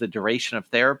because the duration of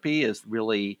therapy is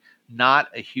really not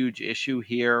a huge issue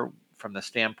here from the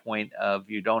standpoint of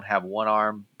you don't have one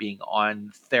arm being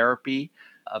on therapy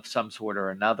of some sort or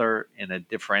another in a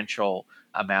differential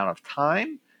amount of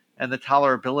time. And the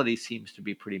tolerability seems to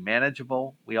be pretty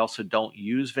manageable. We also don't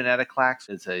use venetoclax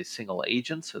as a single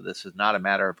agent, so this is not a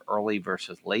matter of early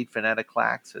versus late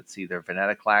venetoclax. It's either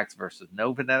venetoclax versus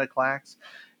no venetoclax.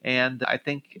 And I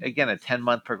think, again, a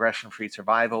 10-month progression-free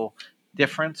survival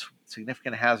difference,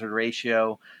 significant hazard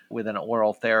ratio with an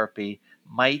oral therapy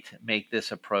might make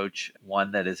this approach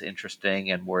one that is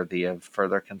interesting and worthy of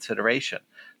further consideration.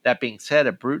 That being said,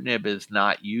 ibrutinib is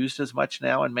not used as much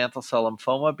now in mantle cell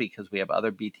lymphoma because we have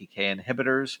other BTK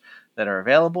inhibitors that are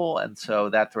available, and so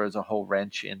that throws a whole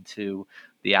wrench into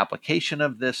the application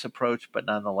of this approach. But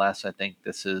nonetheless, I think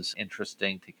this is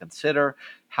interesting to consider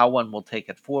how one will take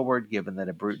it forward, given that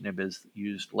ibrutinib is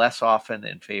used less often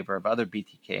in favor of other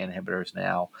BTK inhibitors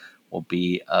now, will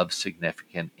be of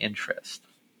significant interest.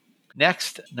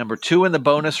 Next, number 2 in the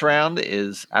bonus round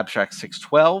is abstract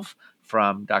 612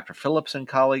 from Dr. Phillips and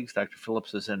colleagues. Dr.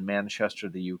 Phillips is in Manchester,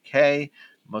 the UK.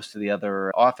 Most of the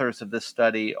other authors of this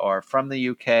study are from the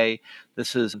UK.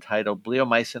 This is entitled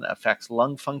Bleomycin Affects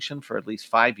Lung Function for at least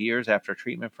 5 years after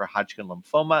treatment for Hodgkin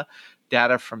lymphoma,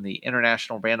 data from the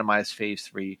international randomized phase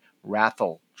 3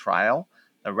 RATHLE trial.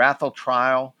 The RATHLE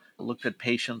trial looked at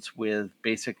patients with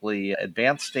basically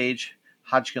advanced stage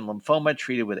Hodgkin lymphoma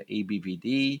treated with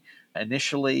ABVD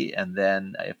initially, and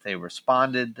then if they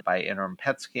responded by interim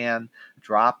PET scan,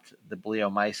 dropped the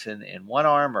bleomycin in one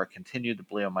arm or continued the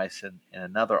bleomycin in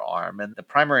another arm. And the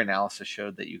primary analysis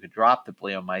showed that you could drop the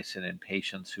bleomycin in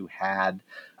patients who had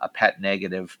a PET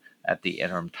negative at the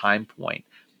interim time point.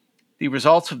 The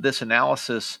results of this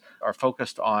analysis are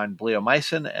focused on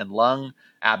bleomycin and lung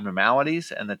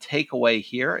abnormalities, and the takeaway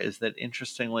here is that,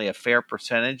 interestingly, a fair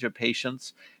percentage of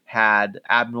patients had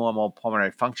abnormal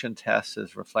pulmonary function tests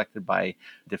as reflected by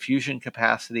diffusion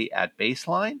capacity at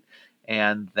baseline,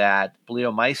 and that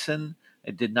bleomycin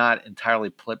did not entirely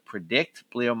predict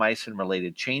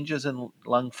bleomycin-related changes in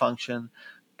lung function,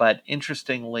 but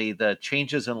interestingly, the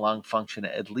changes in lung function,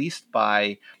 at least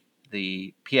by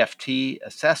the PFT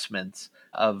assessments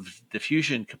of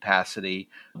diffusion capacity,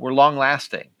 were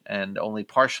long-lasting and only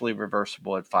partially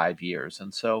reversible at 5 years.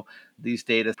 And so these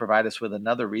data provide us with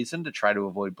another reason to try to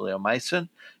avoid bleomycin.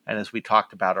 And as we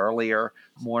talked about earlier,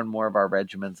 more and more of our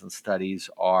regimens and studies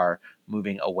are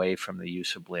moving away from the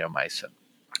use of bleomycin.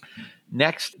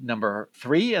 Next, number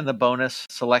 3 in the bonus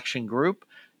selection group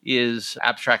is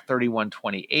abstract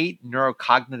 3128,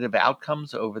 neurocognitive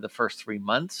outcomes over the first 3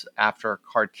 months after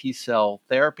CAR T-cell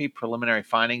therapy, preliminary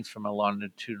findings from a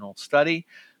longitudinal study.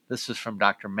 This is from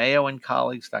Dr. Mayo and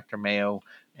colleagues. Dr. Mayo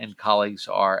and colleagues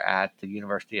are at the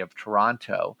University of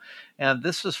Toronto. And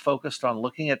this is focused on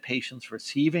looking at patients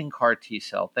receiving CAR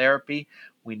T-cell therapy.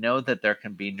 We know that there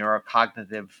can be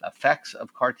neurocognitive effects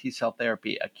of CAR T-cell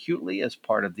therapy acutely as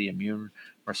part of the immune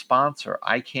response, or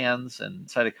ICANS, and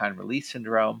cytokine release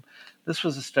syndrome. This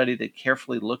was a study that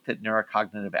carefully looked at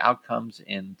neurocognitive outcomes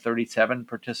in 37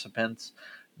 participants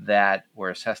that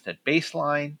were assessed at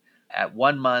baseline, at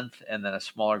 1 month, and then a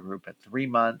smaller group at 3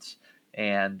 months.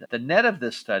 And the net of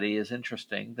this study is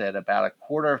interesting, that about a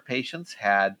quarter of patients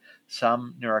had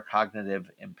some neurocognitive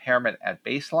impairment at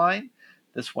baseline.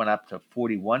 This went up to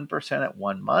 41% at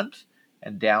 1 month,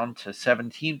 and down to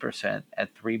 17%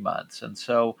 at 3 months. And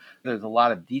so there's a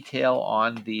lot of detail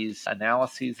on these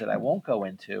analyses that I won't go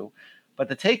into. But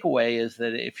the takeaway is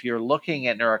that if you're looking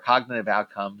at neurocognitive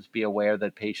outcomes, be aware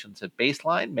that patients at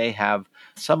baseline may have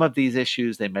some of these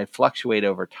issues. They may fluctuate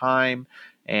over time.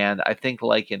 And I think,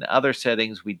 like in other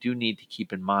settings, we do need to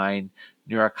keep in mind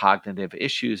neurocognitive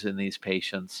issues in these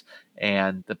patients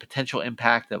and the potential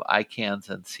impact of ICANS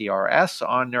and CRS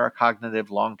on neurocognitive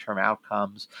long-term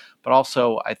outcomes. But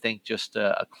also, I think just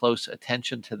a close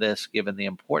attention to this, given the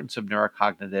importance of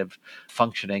neurocognitive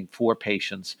functioning for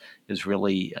patients, is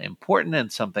really important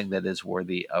and something that is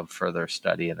worthy of further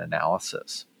study and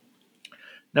analysis.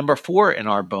 Number 4 in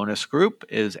our bonus group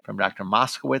is from Dr.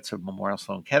 Moskowitz of Memorial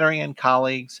Sloan Kettering and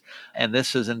colleagues, and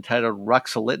this is entitled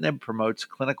Ruxolitinib Promotes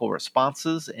Clinical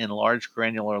Responses in Large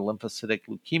Granular Lymphocytic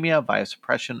Leukemia via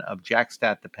Suppression of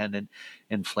JAK-STAT-Dependent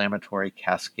Inflammatory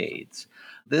Cascades.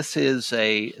 This is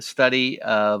a study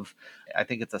of, I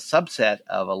think it's a subset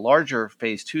of a larger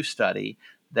phase 2 study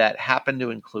that happened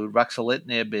to include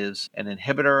ruxolitinib is an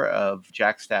inhibitor of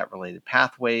JAK-STAT-related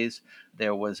pathways.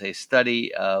 There was a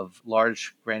study of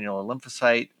large granular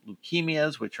lymphocyte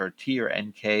leukemias, which are T or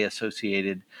NK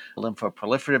associated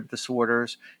lymphoproliferative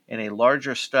disorders. In a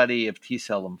larger study of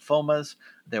T-cell lymphomas,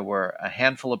 there were a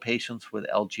handful of patients with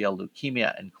LGL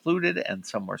leukemia included, and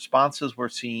some responses were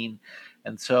seen.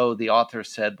 And so the authors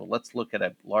said, well, let's look at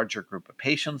a larger group of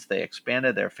patients. They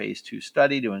expanded their phase 2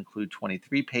 study to include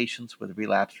 23 patients with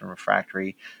relapsed and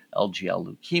refractory LGL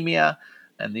leukemia.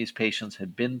 And these patients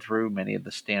had been through many of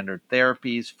the standard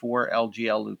therapies for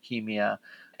LGL leukemia.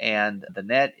 And the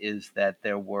net is that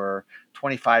there were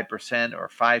 25% or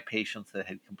 5 patients that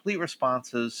had complete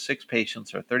responses, 6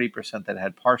 patients or 30% that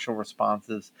had partial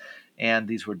responses. And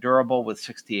these were durable, with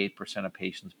 68% of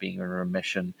patients being in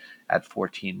remission at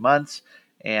 14 months.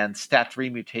 And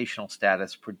STAT3 mutational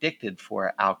status predicted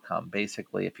for outcome.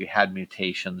 Basically, if you had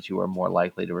mutations, you were more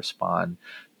likely to respond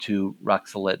to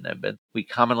ruxolitinib. And we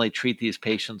commonly treat these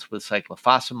patients with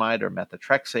cyclophosphamide or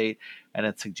methotrexate, and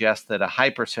it suggests that a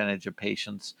high percentage of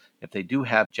patients, if they do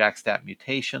have JAK-STAT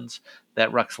mutations,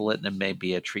 that ruxolitinib may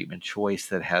be a treatment choice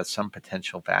that has some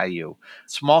potential value.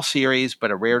 Small series, but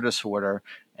a rare disorder,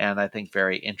 and I think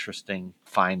very interesting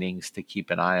findings to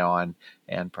keep an eye on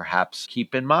and perhaps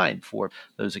keep in mind for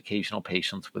those occasional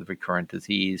patients with recurrent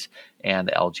disease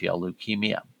and LGL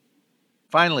leukemia.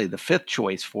 Finally, the 5th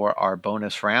choice for our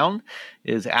bonus round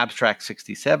is Abstract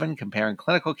 67, comparing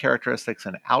clinical characteristics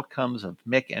and outcomes of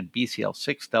MYC and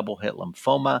BCL6 double-hit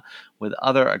lymphoma with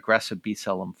other aggressive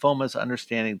B-cell lymphomas,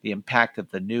 understanding the impact of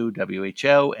the new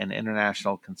WHO and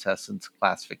international consensus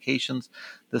classifications.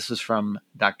 This is from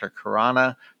Dr.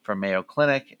 Khurana from Mayo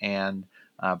Clinic and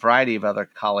a variety of other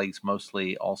colleagues,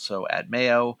 mostly also at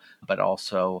Mayo, but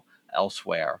also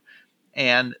elsewhere.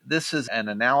 And this is an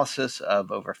analysis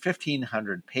of over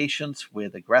 1,500 patients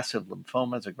with aggressive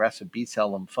lymphomas, aggressive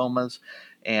B-cell lymphomas.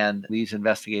 And these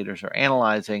investigators are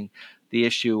analyzing the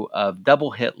issue of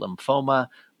double-hit lymphoma,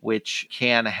 which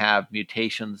can have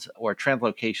mutations or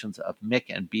translocations of MYC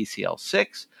and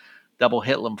BCL6.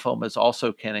 Double-hit lymphomas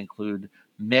also can include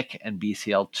MYC and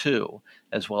BCL2,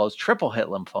 as well as triple-hit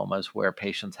lymphomas where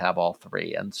patients have all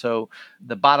three. And so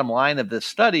the bottom line of this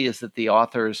study is that the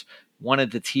authors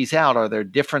wanted to tease out, are there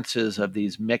differences of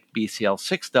these MYC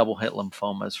BCL6 double-hit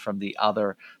lymphomas from the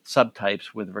other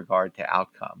subtypes with regard to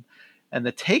outcome? And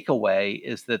the takeaway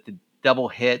is that the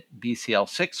double-hit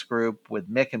BCL6 group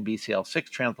with MYC and BCL6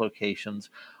 translocations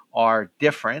are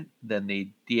different than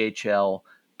the DHL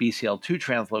BCL2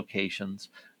 translocations,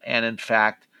 and in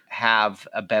fact have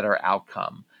a better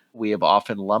outcome. We have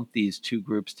often lumped these two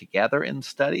groups together in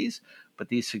studies, but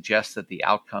these suggest that the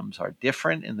outcomes are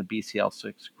different in the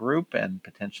BCL6 group and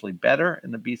potentially better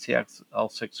in the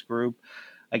BCL6 group.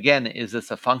 Again, is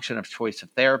this a function of choice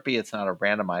of therapy? It's not a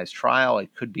randomized trial.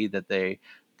 It could be that they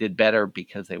did better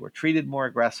because they were treated more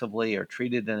aggressively or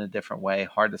treated in a different way.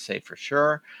 Hard to say for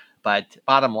sure. But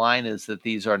bottom line is that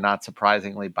these are not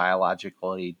surprisingly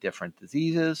biologically different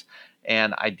diseases.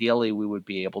 And ideally, we would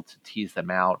be able to tease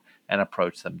them out and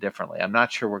approach them differently. I'm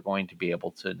not sure we're going to be able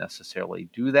to necessarily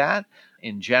do that.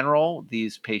 In general,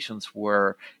 these patients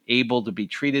were able to be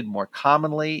treated more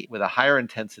commonly with a higher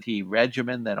intensity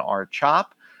regimen than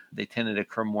R-CHOP. They tended to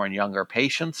occur more in younger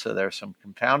patients, so there are some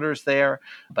confounders there.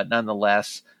 But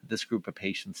nonetheless, this group of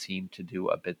patients seemed to do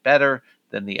a bit better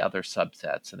than the other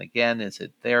subsets. And again, is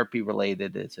it therapy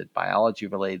related? Is it biology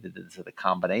related? Is it a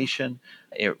combination?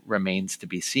 It remains to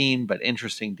be seen, but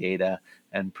interesting data,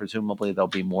 and presumably there'll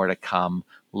be more to come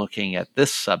looking at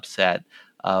this subset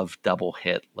of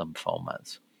double-hit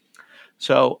lymphomas.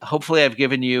 So hopefully I've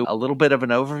given you a little bit of an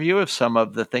overview of some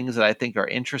of the things that I think are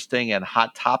interesting and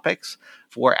hot topics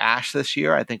for ASH this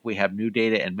year. I think we have new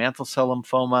data in mantle cell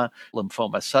lymphoma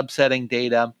subsetting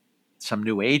data, some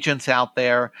new agents out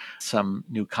there, some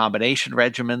new combination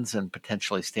regimens and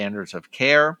potentially standards of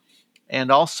care,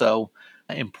 and also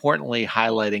importantly,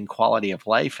 highlighting quality of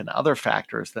life and other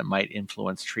factors that might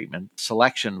influence treatment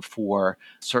selection for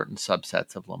certain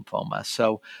subsets of lymphoma.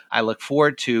 So I look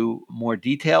forward to more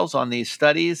details on these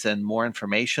studies and more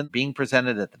information being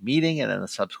presented at the meeting and in the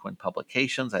subsequent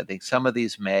publications. I think some of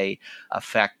these may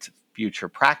affect future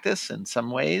practice in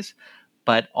some ways,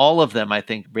 but all of them, I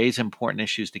think, raise important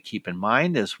issues to keep in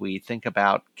mind as we think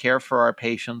about care for our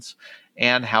patients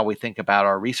and how we think about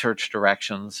our research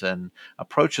directions and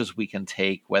approaches we can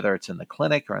take, whether it's in the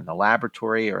clinic or in the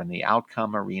laboratory or in the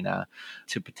outcome arena,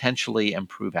 to potentially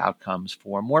improve outcomes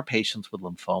for more patients with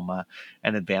lymphoma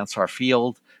and advance our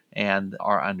field and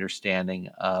our understanding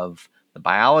of the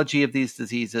biology of these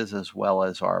diseases, as well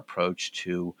as our approach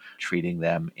to treating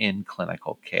them in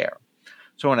clinical care.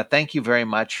 So I want to thank you very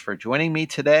much for joining me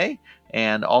today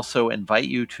and also invite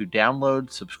you to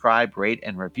download, subscribe, rate,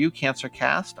 and review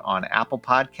CancerCast on Apple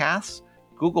Podcasts,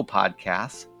 Google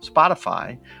Podcasts,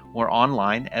 Spotify, or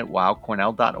online at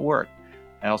weillcornell.org.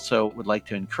 I also would like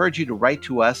to encourage you to write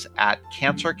to us at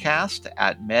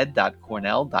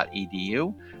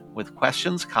cancercast@med.cornell.edu with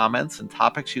questions, comments, and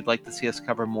topics you'd like to see us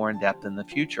cover more in depth in the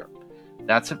future.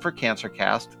 That's it for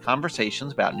CancerCast,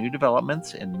 conversations about new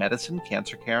developments in medicine,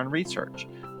 cancer care, and research.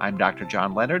 I'm Dr.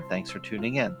 John Leonard. Thanks for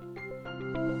tuning in.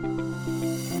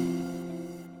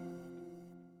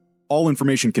 All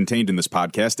information contained in this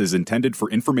podcast is intended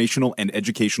for informational and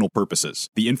educational purposes.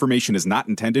 The information is not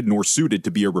intended nor suited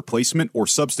to be a replacement or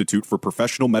substitute for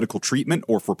professional medical treatment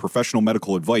or for professional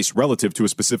medical advice relative to a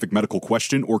specific medical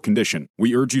question or condition.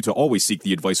 We urge you to always seek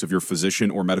the advice of your physician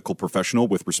or medical professional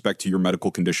with respect to your medical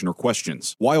condition or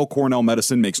questions. Weill Cornell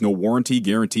Medicine makes no warranty,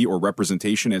 guarantee, or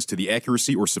representation as to the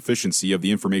accuracy or sufficiency of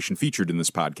the information featured in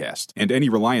this podcast, and any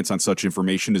reliance on such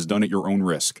information is done at your own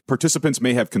risk. Participants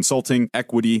may have consulting,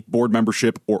 equity, board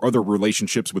membership, or other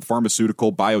relationships with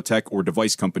pharmaceutical, biotech, or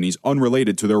device companies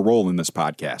unrelated to their role in this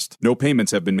podcast. No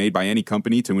payments have been made by any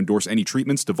company to endorse any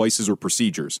treatments, devices, or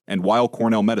procedures, and Weill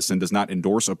Cornell Medicine does not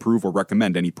endorse, approve, or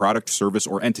recommend any product, service,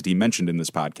 or entity mentioned in this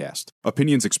podcast.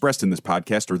 Opinions expressed in this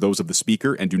podcast are those of the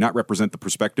speaker and do not represent the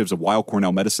perspectives of Weill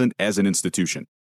Cornell Medicine as an institution.